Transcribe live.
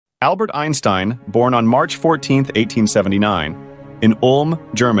Albert Einstein, born on March 14, 1879, in Ulm,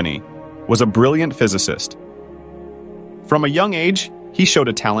 Germany, was a brilliant physicist. From a young age, he showed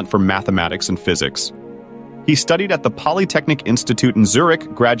a talent for mathematics and physics. He studied at the Polytechnic Institute in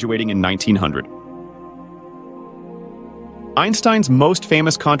Zurich, graduating in 1900. Einstein's most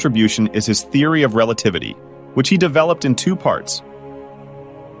famous contribution is his theory of relativity, which he developed in two parts.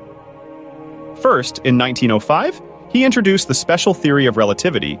 First, in 1905, he introduced the special theory of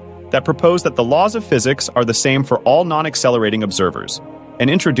relativity that proposed that the laws of physics are the same for all non-accelerating observers, and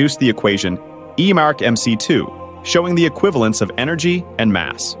introduced the equation E = mc2, showing the equivalence of energy and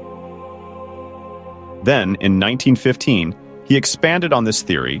mass. Then, in 1915, he expanded on this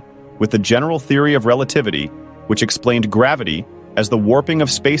theory with the general theory of relativity, which explained gravity as the warping of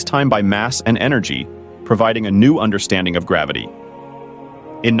space-time by mass and energy, providing a new understanding of gravity.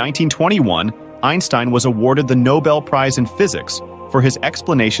 In 1921, Einstein was awarded the Nobel Prize in Physics for his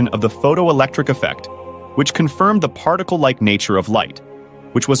explanation of the photoelectric effect, which confirmed the particle-like nature of light,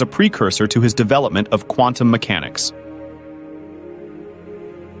 which was a precursor to his development of quantum mechanics.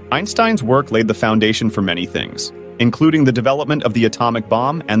 Einstein's work laid the foundation for many things, including the development of the atomic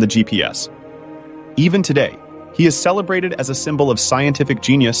bomb and the GPS. Even today, he is celebrated as a symbol of scientific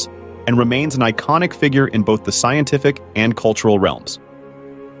genius and remains an iconic figure in both the scientific and cultural realms.